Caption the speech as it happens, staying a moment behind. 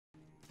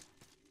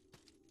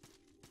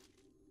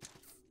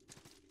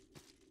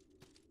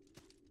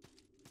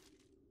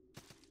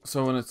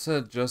So when it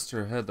said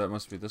Jester head, that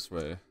must be this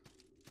way,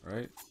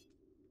 right?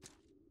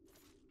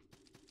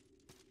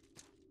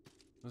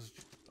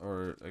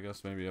 Or I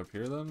guess maybe up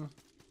here then?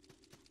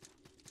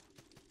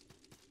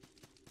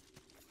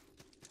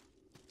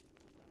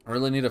 I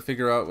really need to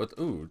figure out what...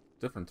 Ooh,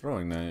 different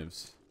throwing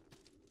knives.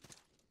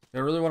 I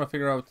really want to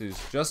figure out what these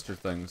Jester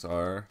things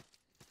are.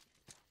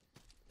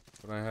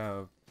 But I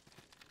have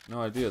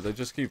no idea. They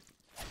just keep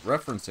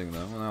referencing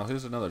them. Now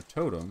here's another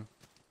totem.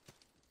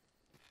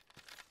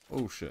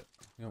 Oh shit.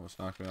 He almost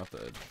knocked me off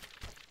the edge.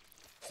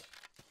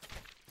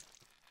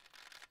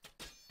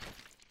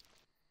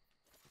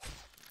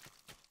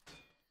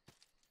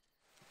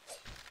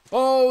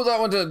 Oh, that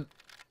one did!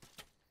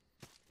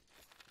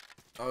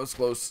 That was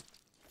close.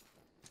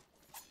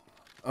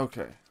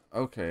 Okay.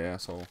 Okay,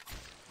 asshole.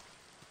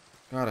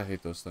 God, I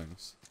hate those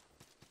things.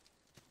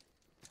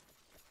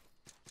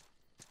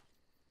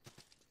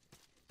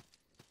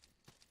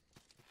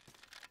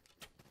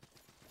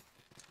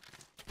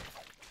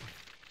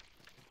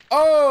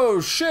 Oh,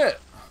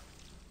 shit!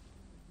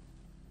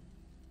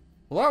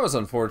 Well, that was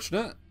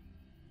unfortunate.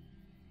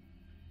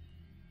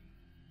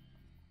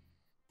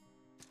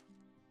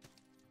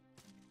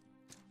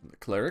 The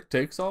cleric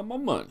takes all my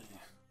money.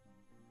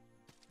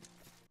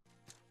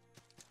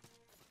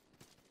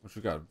 What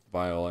you got,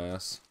 vile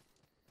ass?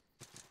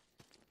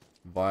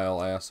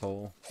 Vile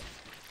asshole.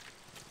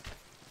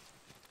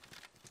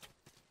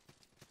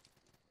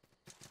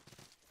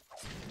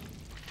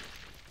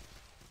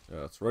 Yeah,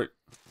 that's right.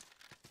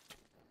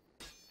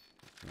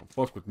 Don't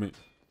fuck with me.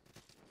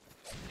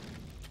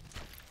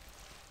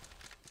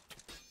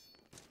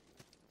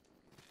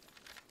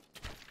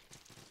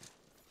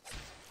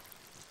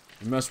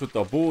 You mess with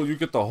the bull, you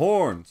get the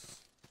horns.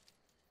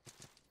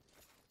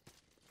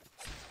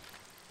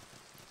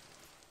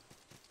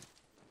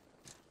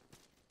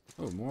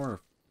 Oh,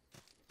 more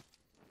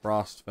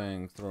frost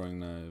fang throwing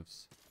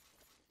knives.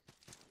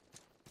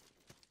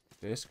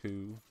 That's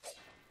cool.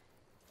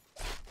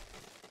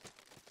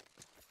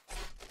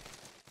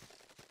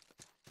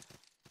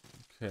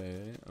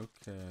 Okay,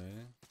 okay.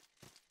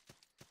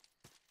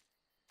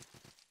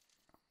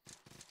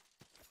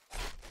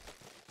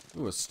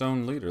 Ooh, a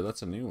stone leader.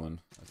 That's a new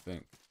one, I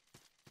think.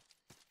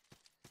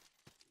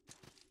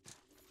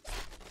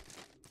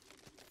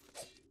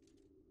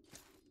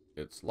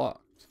 It's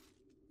locked.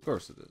 Of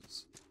course it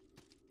is.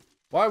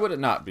 Why would it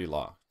not be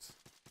locked?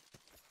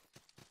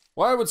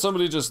 Why would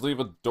somebody just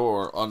leave a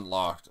door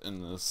unlocked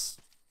in this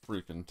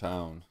freaking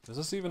town? Is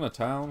this even a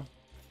town?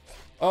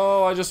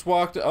 Oh, I just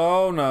walked...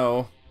 Oh,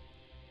 no.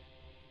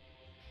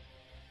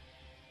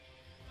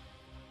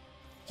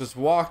 Just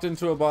walked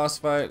into a boss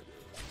fight.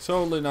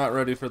 Totally not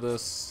ready for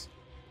this.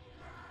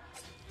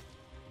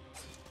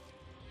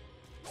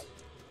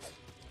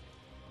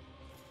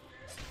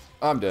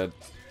 I'm dead.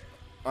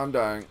 I'm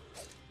dying.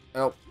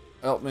 Help.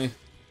 Help me.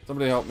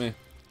 Somebody help me.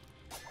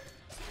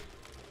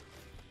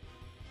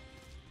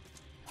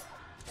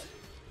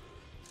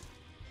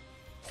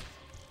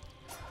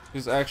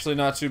 He's actually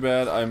not too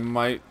bad. I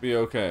might be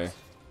okay.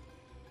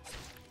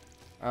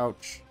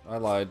 Ouch. I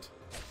lied.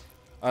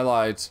 I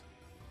lied.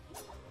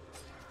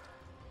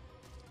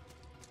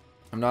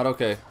 I'm not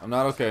okay. I'm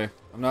not okay.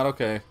 I'm not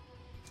okay.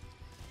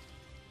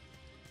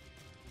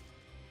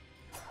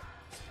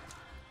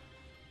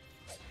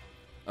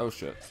 Oh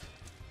shit.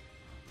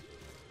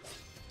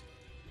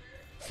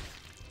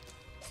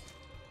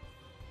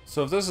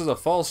 So if this is a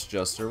false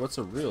jester, what's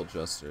a real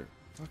jester?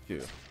 Fuck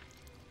you.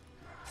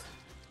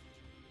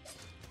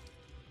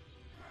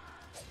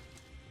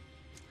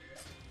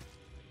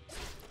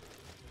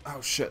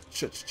 Oh shit,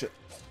 shit, shit.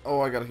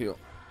 Oh, I gotta heal.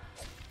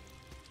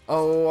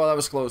 Oh, that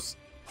was close.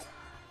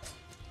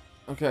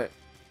 Okay.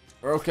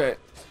 We're okay.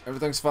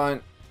 Everything's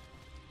fine.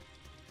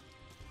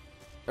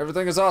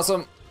 Everything is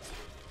awesome.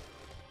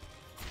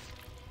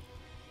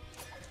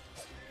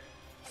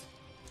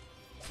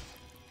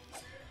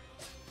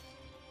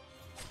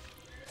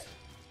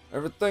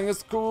 Everything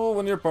is cool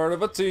when you're part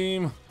of a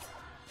team.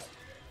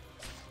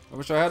 I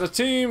wish I had a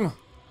team.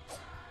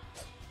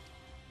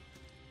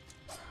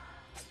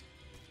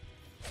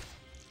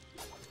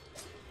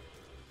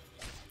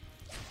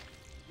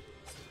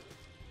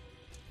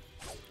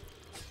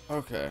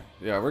 Okay,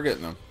 yeah, we're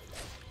getting them.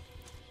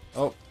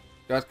 Oh,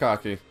 got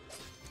cocky.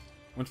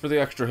 Went for the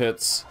extra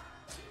hits.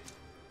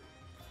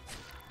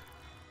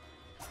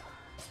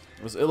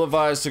 Was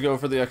ill-advised to go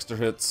for the extra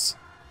hits.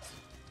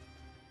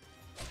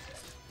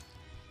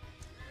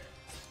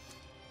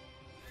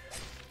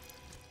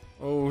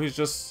 Oh,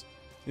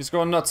 he's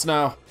going nuts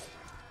now.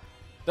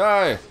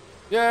 Die!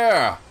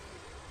 Yeah!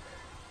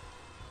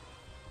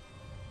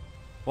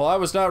 Well, I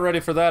was not ready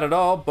for that at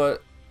all,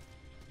 but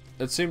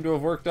it seemed to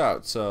have worked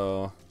out,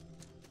 so...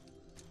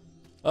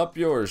 Up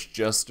yours,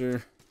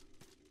 Jester.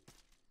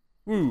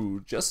 Woo,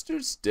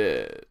 Jester's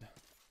dead.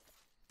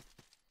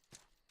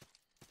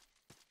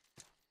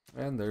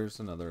 And there's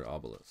another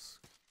obelisk.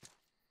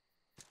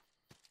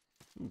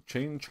 Ooh,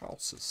 chain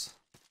Charleses.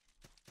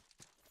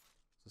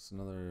 Is this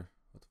another...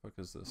 What the fuck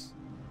is this?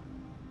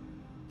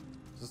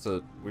 Is this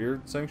a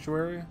weird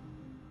sanctuary?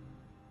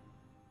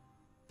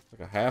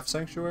 Like a half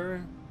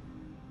sanctuary?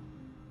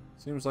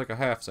 Seems like a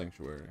half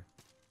sanctuary.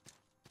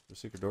 Is there a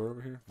secret door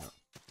over here? No.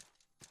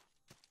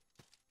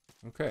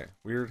 Okay,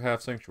 weird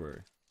half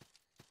sanctuary.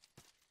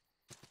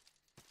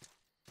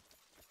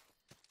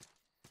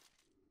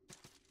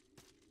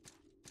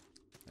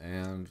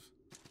 And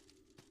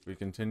we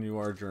continue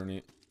our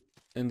journey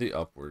in the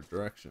upward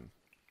direction.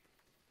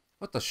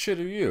 What the shit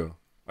are you?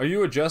 Are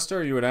you a jester?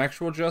 Are you an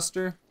actual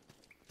jester?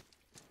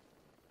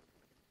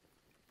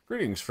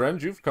 Greetings,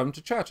 friend. You've come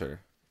to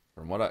chatter.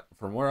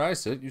 From where I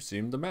sit, you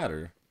seem the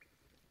matter.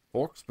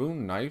 Fork,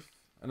 spoon, knife,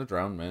 and a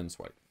drowned man's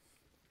wife.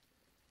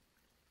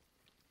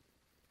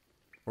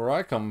 Where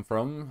I come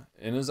from,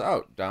 in is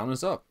out, down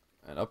is up,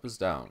 and up is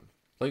down.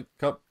 Plate,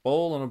 cup,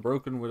 bowl, and a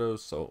broken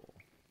widow's soul.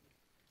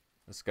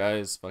 This guy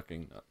is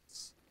fucking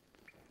nuts.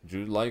 Would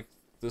you like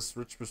this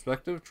rich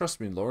perspective? Trust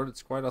me, Lord,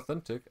 it's quite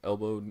authentic.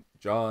 Elbow,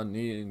 jaw,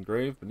 knee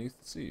engraved beneath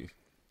the sea.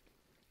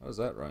 How does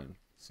that rhyme?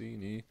 Sea,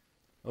 knee.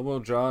 Elbow,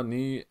 jaw,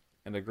 knee,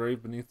 and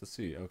engraved beneath the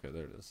sea. Okay,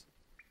 there it is.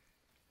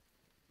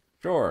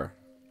 Sure.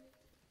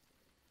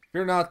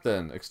 Fear not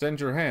then. Extend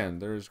your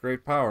hand. There is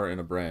great power in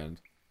a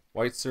brand.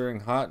 White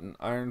searing hot and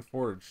iron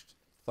forged.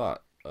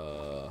 Thought.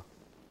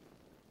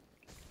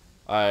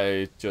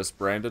 I just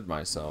branded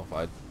myself.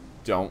 I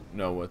don't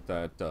know what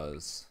that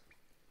does.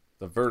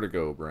 The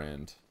Vertigo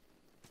brand.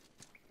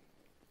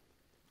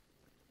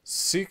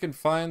 Seek and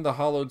find the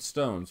hollowed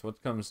stones.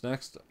 What comes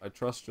next, I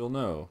trust you'll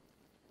know.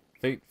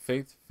 Fate,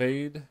 faith,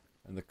 fade,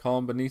 and the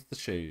calm beneath the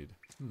shade.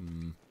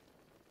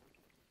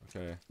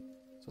 Okay.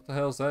 So what the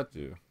hell's that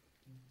do?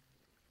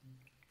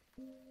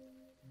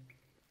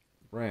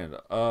 Brand.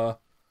 A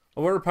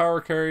word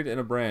power carried in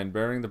a brand.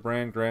 Bearing the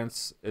brand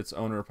grants its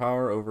owner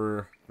power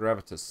over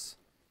gravitas.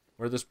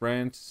 Wear this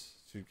brand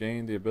to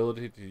gain the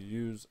ability to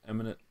use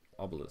eminent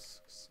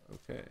obelisks.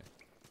 Okay.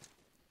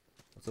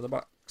 What's in the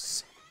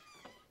box?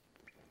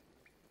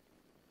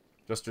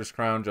 Jester's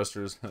crown,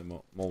 Jester's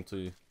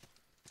multi.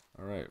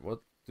 Alright,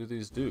 what do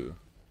these do?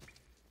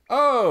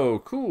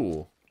 Oh,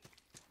 cool.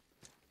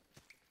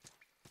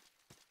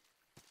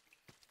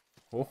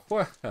 Oh,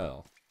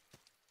 well.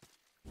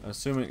 I'm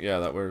assuming, yeah,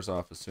 that wears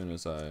off as soon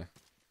as I...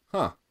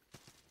 Huh.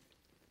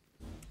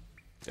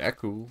 Yeah,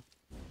 cool.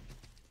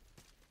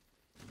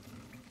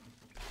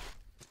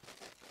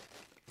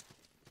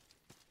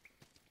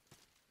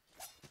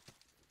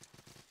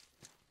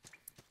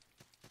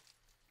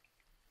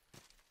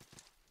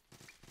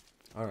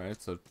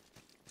 Alright, so...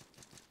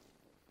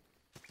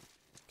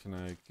 Can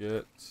I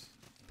get...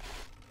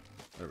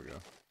 There we go.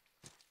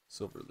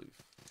 Silver leaf.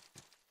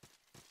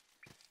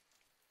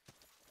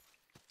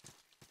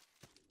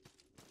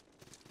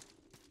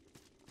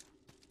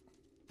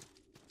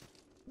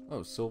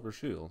 Oh, silver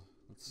shield.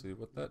 Let's see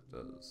what that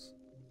does.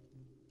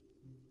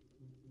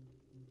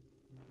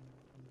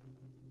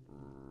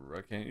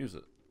 I can't use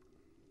it.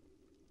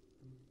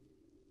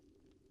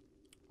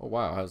 Oh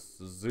wow, it has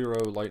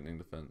 0 lightning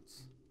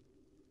defense.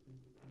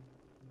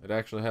 It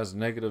actually has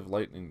negative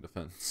lightning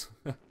defense.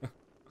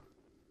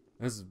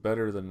 This is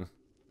better than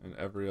in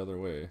every other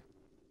way.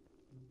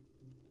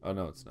 Oh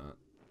no, it's not.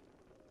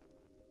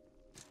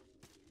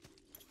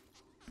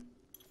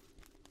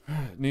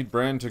 Need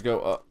brand to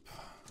go up.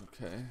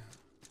 Okay.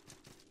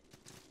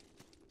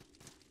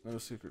 No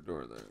secret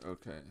door there.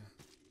 Okay.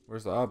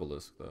 Where's the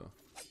obelisk, though?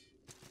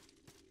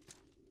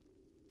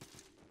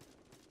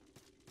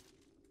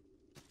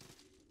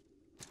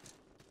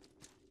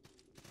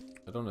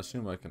 I don't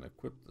assume I can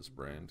equip this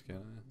brand, can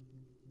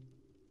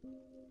I?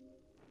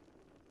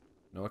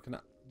 No, I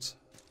cannot.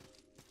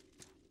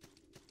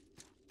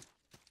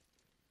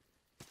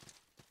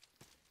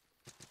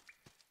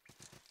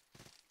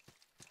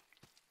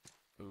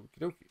 Okie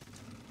dokie.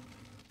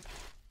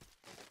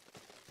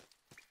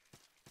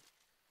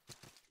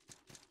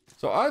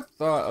 So I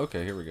thought,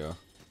 okay, here we go. I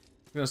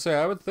was gonna say,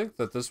 I would think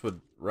that this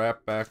would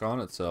wrap back on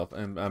itself,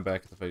 and I'm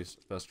back at the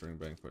festering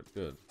banquet.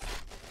 Good.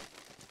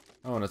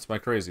 Oh, and it's my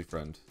crazy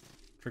friend.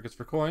 Trinkets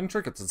for coin,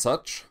 trinkets and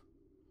such.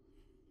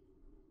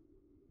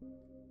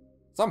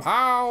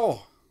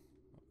 Somehow!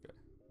 Okay.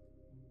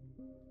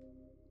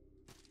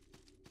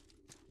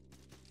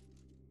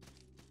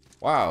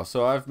 Wow,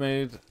 so I've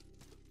made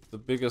the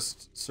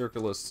biggest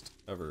circleist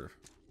ever.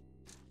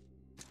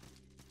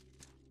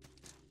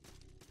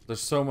 There's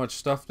so much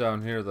stuff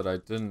down here that I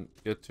didn't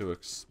get to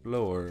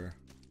explore.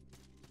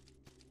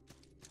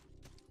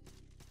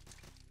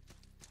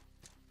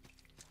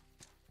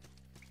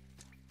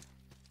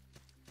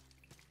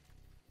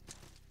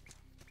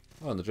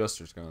 Oh, and the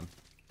Jester's gone.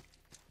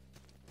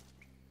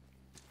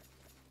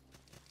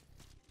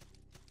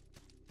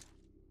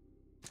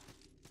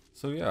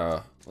 So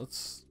yeah,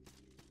 let's,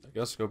 I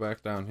guess, go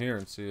back down here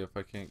and see if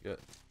I can't get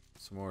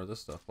some more of this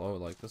stuff. Oh,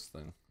 like this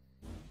thing.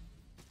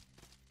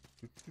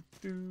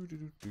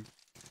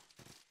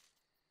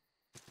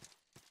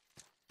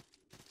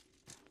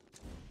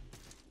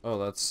 Oh,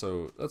 that's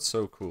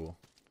so cool.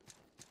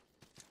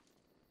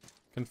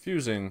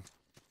 Confusing,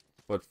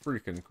 but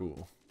freaking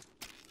cool.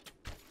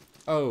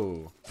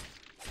 Oh,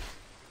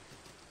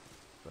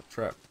 that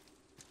trap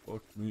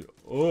fucked me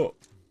up.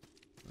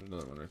 There's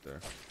another one right there.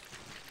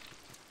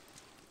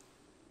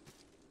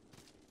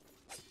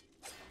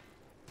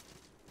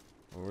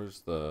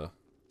 Where's the...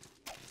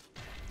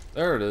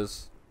 There it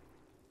is.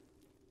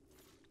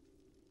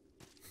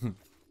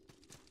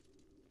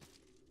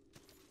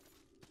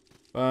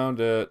 Found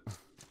it.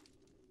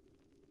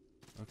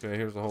 Okay,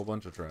 here's a whole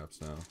bunch of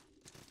traps now.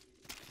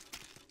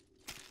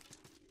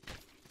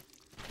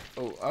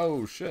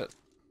 Oh shit.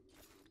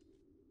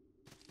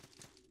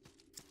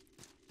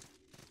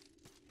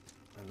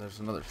 And there's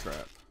another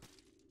trap.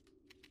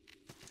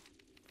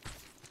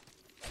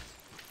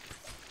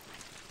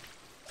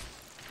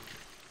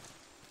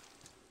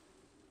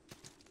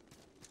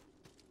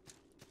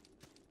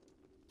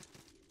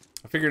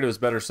 I figured it was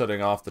better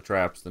setting off the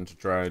traps than to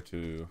try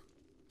to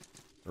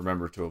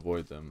remember to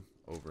avoid them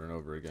over and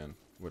over again,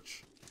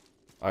 which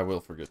I will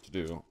forget to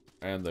do,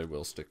 and they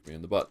will stick me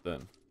in the butt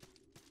then.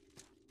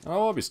 And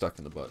I'll be stuck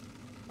in the butt.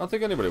 I don't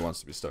think anybody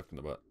wants to be stuck in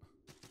the butt.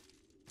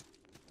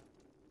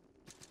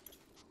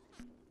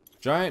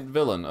 Giant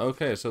villain.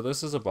 Okay, so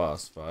this is a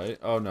boss fight.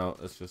 Oh no,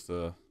 it's just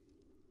a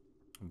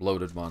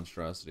bloated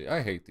monstrosity.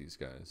 I hate these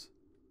guys.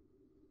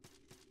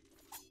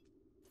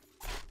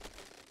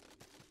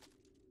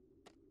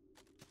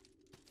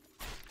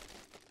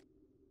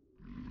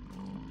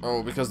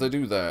 Oh, because they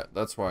do that.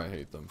 That's why I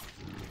hate them.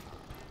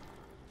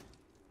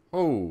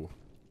 Oh.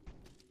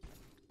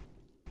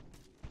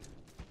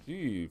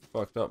 He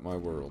fucked up my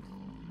world.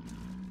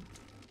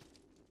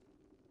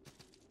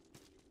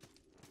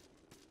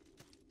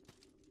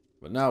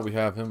 But now we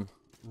have him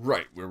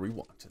right where we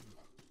want him.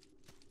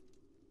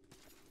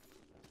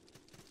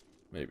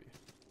 Maybe.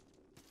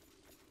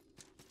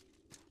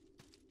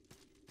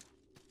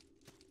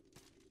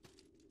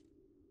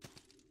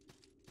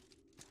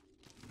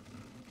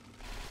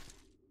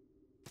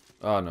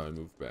 Oh no, he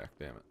moved back,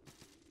 damn it.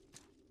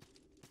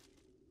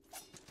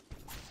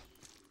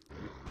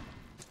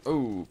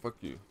 Oh, fuck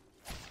you.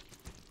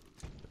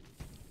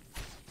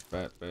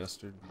 Fat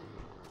bastard.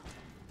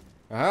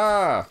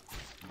 Aha!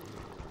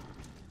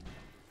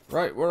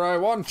 Right where I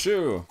want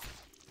you!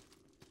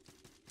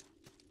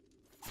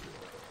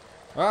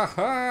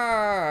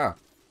 Aha!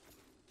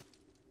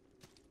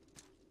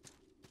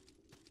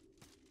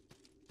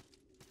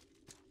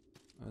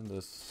 And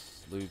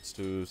this leads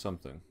to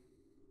something.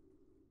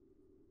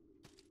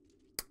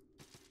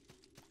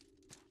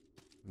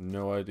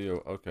 No idea.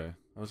 Okay.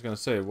 I was gonna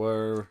say,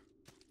 where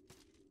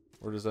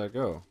does that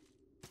go?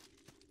 Is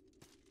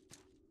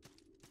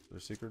there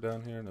a secret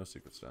down here? No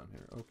secrets down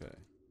here. Okay.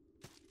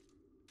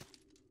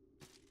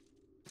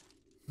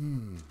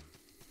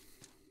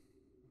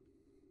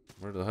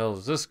 Where the hell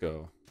does this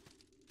go?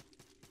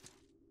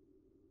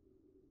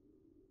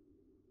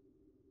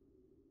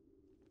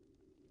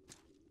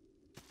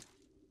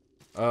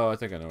 Oh, I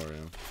think I know where I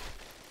am.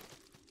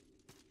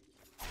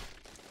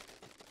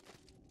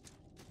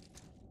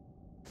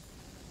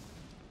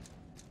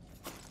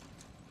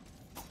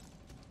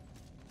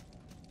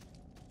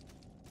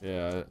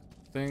 Yeah, I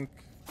think...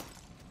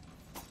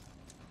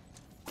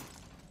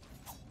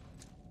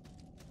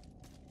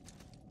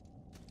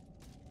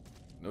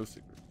 No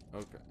secret.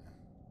 Okay.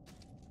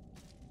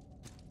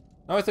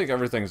 Now I think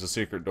everything's a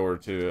secret door,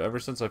 too. Ever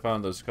since I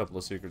found those couple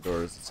of secret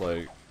doors, it's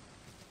like...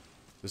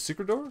 The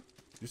secret door?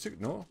 You secret...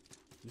 No.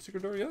 You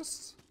secret door?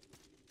 Yes?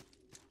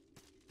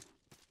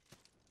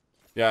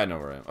 Yeah, I know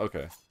where I am.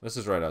 Okay. This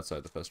is right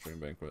outside the Festering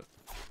Banquet.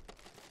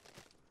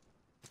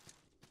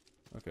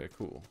 Okay,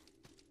 cool.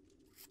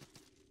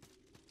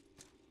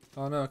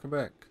 Oh no, come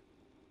back.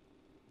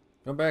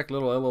 Come back,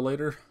 little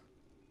elevator.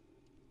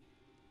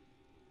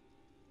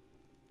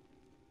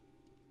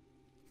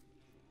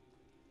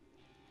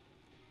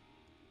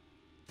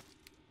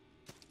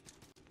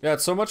 Yeah,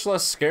 it's so much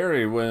less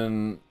scary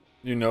when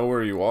you know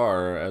where you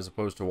are as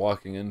opposed to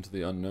walking into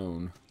the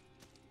unknown.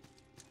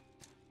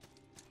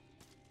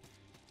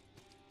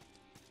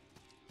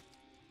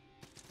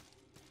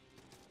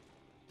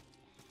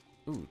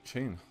 Ooh,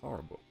 chain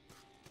horrible.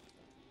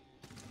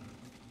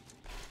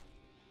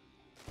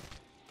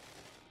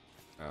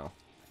 Ow.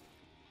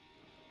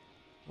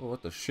 Oh,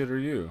 what the shit are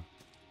you?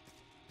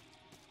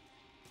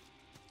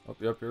 Oh,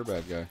 yep, you're a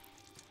bad guy.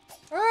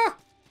 Ah!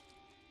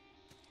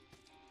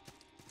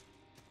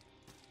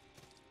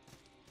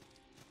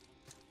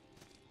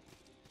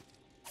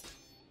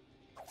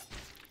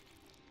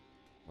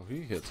 Oh,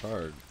 he hits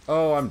hard.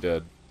 Oh, I'm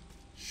dead.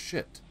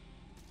 Shit.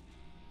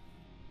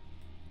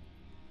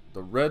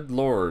 The Red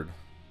Lord.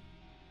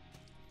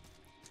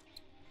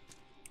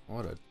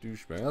 What a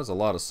douchebag. That was a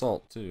lot of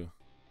salt, too.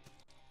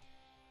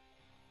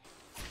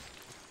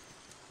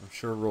 I'm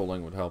sure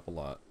rolling would help a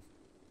lot.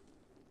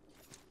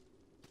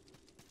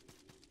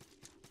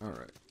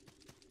 Alright.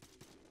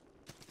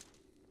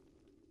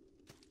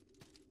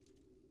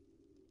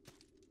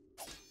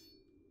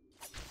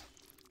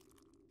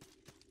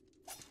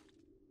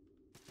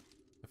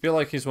 I feel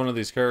like he's one of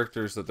these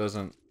characters that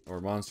doesn't, or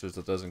monsters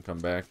that doesn't come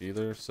back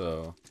either,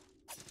 so...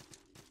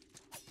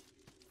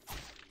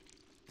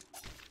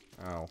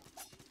 Ow.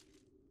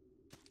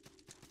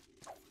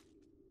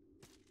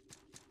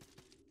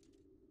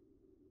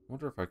 I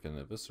wonder if I can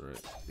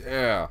eviscerate.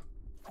 Yeah!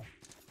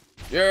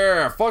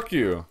 Yeah! Fuck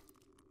you!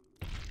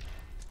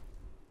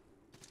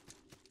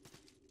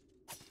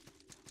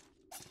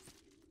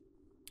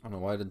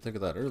 why I didn't think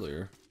of that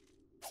earlier.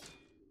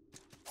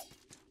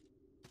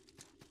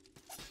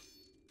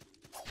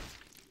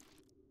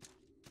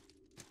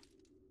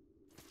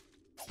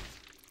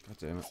 God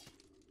damn it.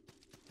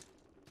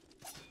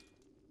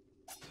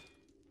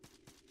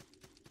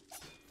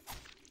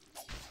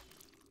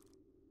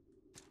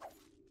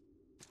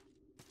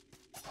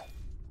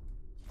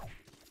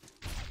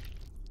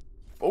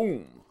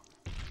 Boom.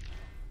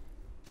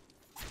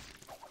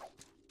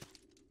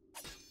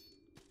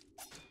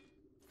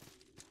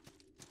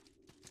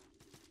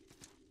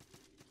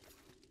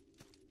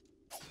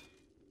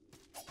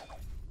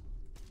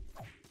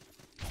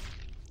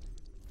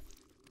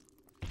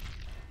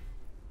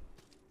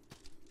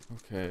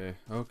 Okay,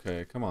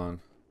 okay, come on.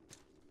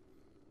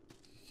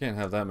 You can't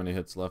have that many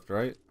hits left,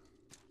 right?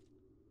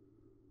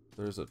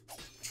 There's a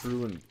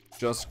true and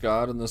just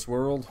God in this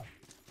world.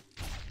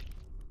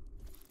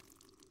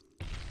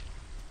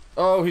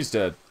 Oh, he's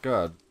dead.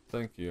 God,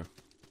 thank you.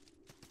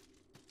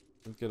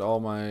 Didn't get all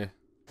my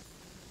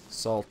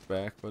salt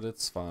back, but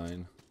it's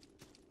fine.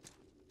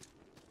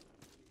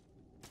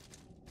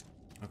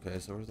 Okay,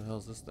 so where the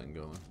hell's this thing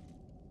going?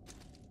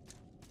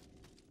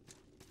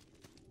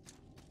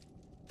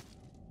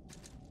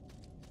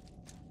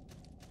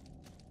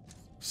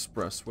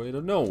 Expressway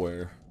to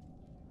nowhere.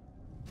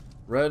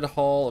 Red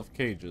Hall of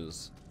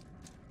Cages.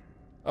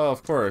 Oh,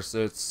 of course,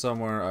 it's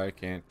somewhere I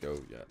can't go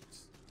yet.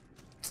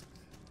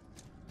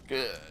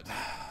 Good.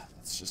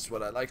 That's just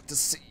what I like to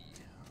see.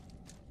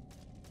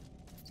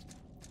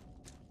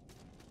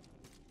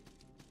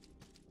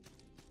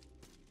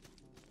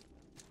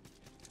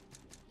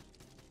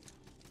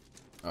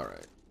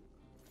 Alright.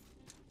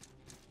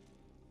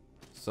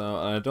 So,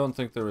 I don't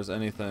think there was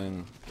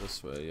anything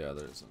this way. Yeah,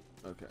 there isn't.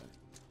 Okay.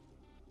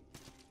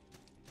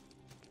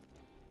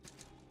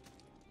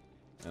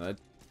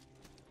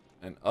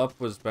 And up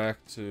was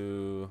back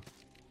to...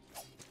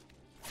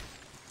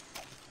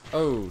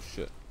 Oh,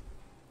 shit.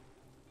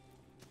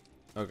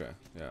 Okay,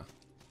 yeah.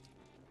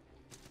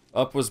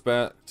 Up was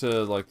back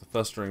to, like, the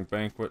festering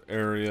banquet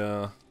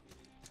area.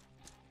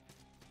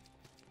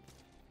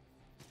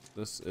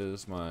 This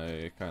is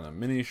my kind of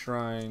mini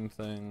shrine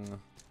thing.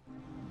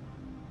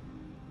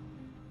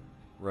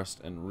 Rest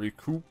and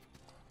recoup.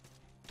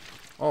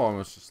 Oh, I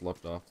almost just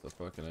leapt off the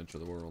fucking edge of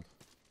the world.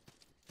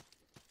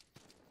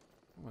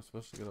 How am I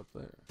supposed to get up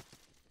there?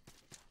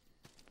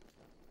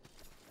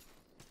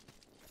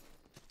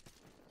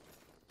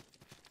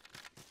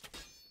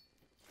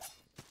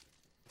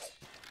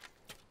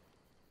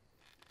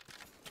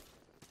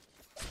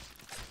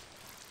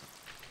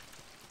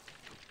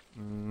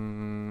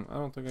 I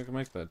don't think I can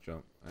make that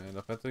jump. And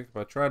if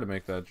I try to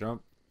make that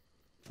jump,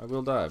 I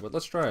will die. But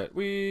let's try it.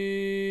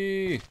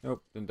 Whee!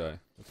 Nope, didn't die.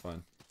 That's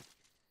fine.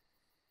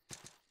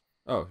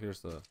 Oh, here's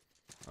the...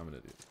 I'm an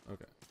idiot.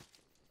 Okay.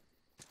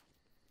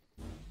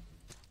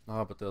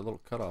 Ah, but the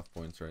little cutoff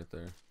point's right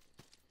there.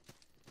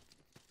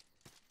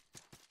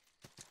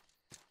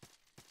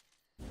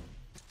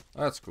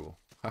 That's cool.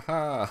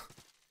 Haha!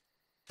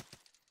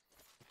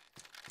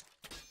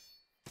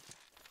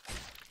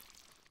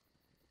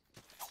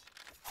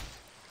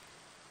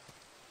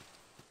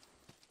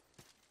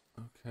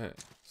 Okay,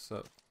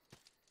 so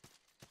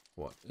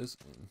what is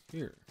in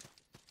here?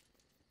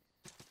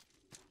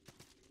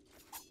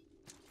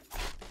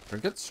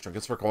 Trinkets?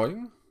 Trinkets for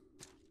coin?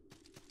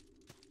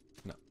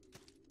 No.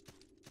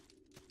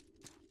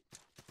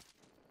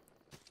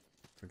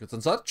 Trinkets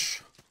and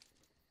such?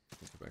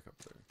 Get back up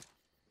there.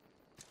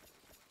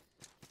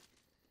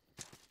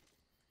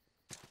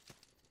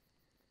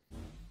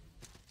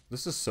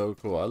 This is so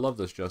cool. I love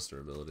this Jester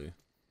ability.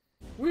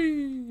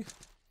 Whee!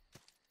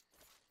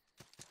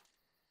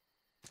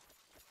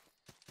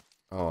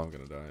 Oh, I'm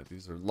gonna die.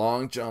 These are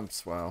long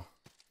jumps. Wow.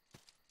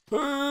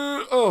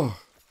 Oh!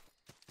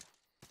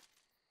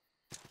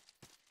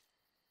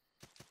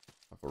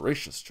 A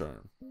voracious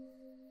charm.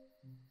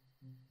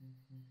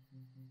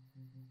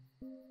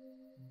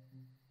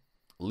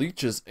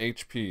 Leeches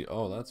HP.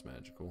 Oh, that's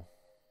magical.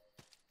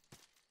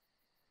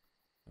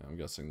 I'm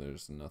guessing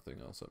there's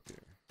nothing else up here.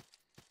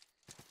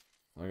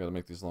 I gotta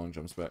make these long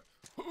jumps back.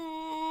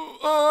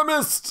 Oh, I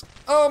missed!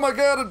 Oh my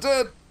god, I'm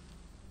dead!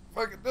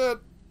 Fucking dead!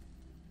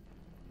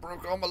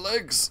 Broke all my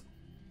legs.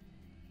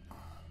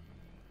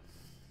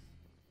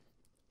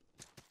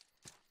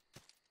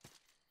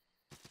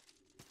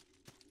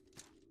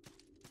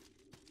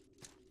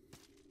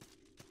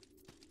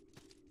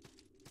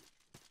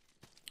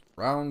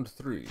 Round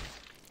 3.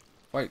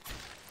 Fight.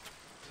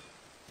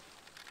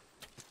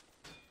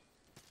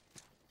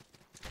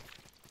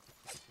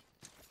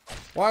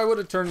 Why would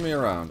it turn me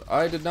around?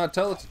 I did not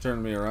tell it to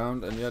turn me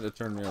around, and yet it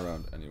turned me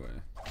around anyway.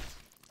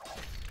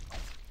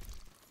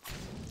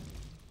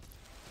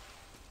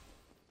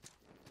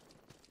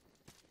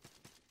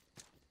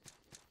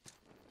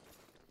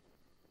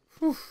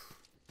 Whew.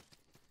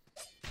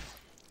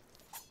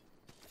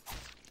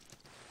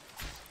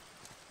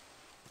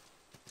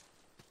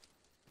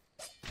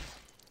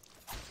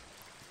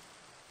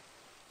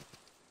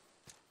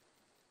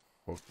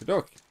 Okie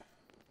dokie.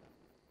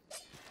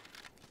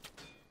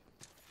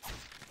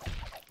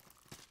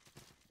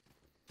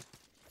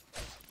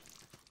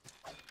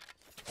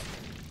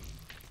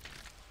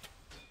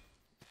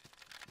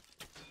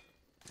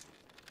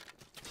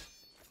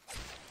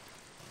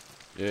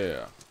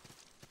 Yeah.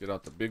 Get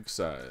out the big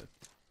side.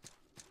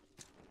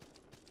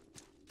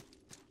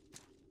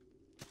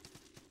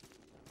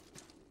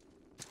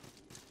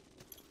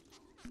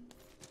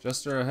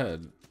 Jester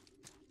ahead.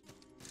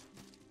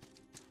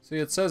 See,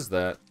 it says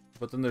that,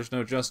 but then there's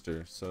no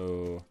Jester,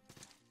 so...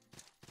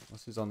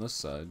 Unless he's on this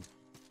side.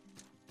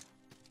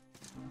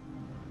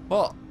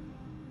 Well,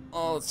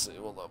 oh, let's see,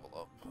 we'll level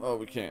up. Oh,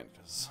 we can't,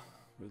 because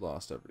we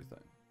lost everything.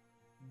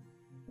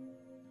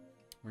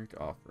 Rank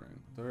offering.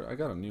 I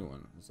got a new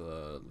one. It's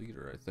a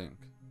leader, I think.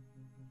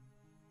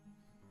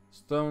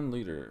 Stone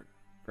leader.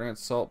 Grant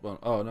salt bone.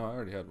 Oh, no, I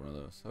already had one of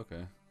those.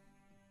 Okay.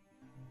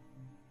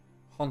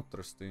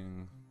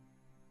 Interesting.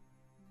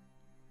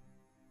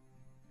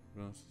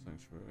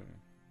 Sanctuary.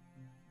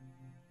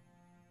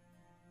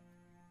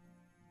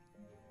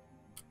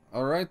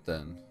 Alright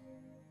then.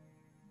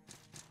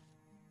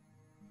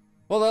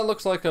 Well, that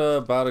looks like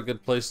about a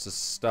good place to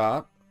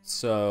stop.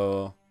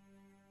 So,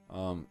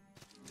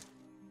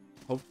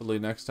 hopefully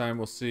next time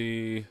we'll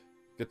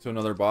get to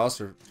another boss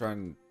or try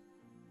and...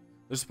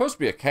 There's supposed to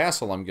be a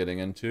castle I'm getting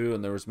into,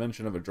 and there was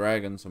mention of a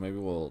dragon, so maybe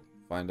we'll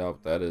find out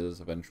what that is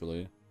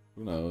eventually.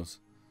 Who knows?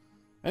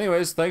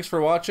 Anyways, thanks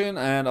for watching,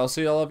 and I'll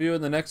see all of you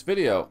in the next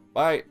video.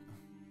 Bye!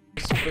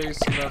 Face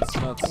nuts,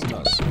 nuts,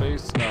 nuts.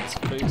 Face nuts,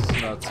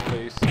 face nuts,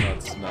 face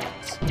nuts,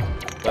 nuts.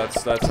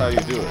 That's how you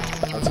do it.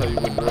 That's how you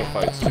win real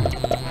fights too.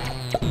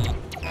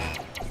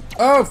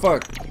 Oh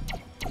fuck!